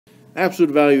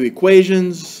absolute value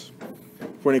equations.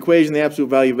 For an equation, the absolute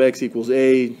value of x equals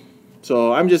a.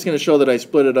 So I'm just going to show that I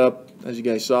split it up, as you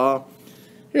guys saw.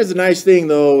 Here's the nice thing,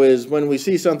 though, is when we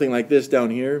see something like this down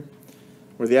here,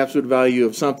 where the absolute value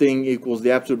of something equals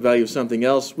the absolute value of something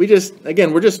else, we're just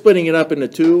splitting it up into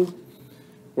two,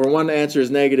 where one answer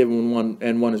is negative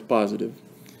and one is positive.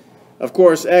 Of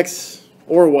course, x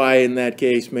or y in that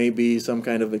case may be some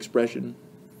kind of expression,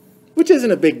 which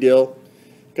isn't a big deal,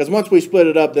 because once we split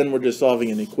it up, then we're just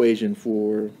solving an equation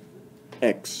for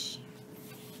x.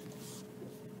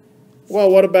 Well,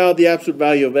 what about the absolute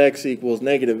value of x equals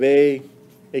negative a?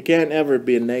 It can't ever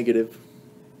be a negative.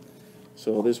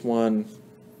 So this one,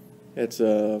 it's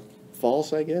a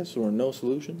false, I guess, or no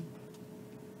solution.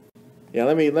 Yeah,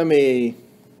 let me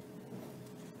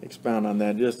expound on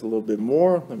that just a little bit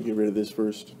more. Let me get rid of this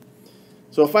first.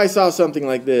 So if I saw something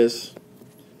like this,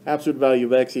 absolute value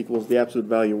of x equals the absolute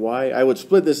value of y, I would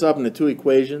split this up into two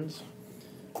equations.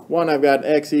 One, I've got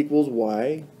x equals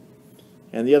y,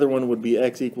 and the other one would be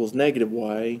x equals negative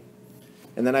y,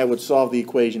 and then I would solve the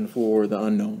equation for the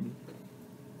unknown.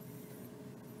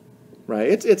 Right?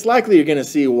 It's likely you're going to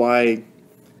see y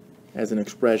as an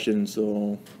expression,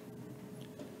 so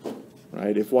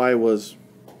right, if y was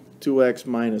 2x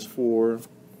minus 4,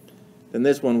 then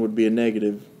this one would be a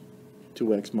negative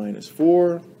 2x minus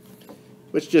 4,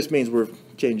 which just means we're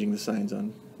changing the signs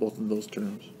on both of those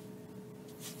terms.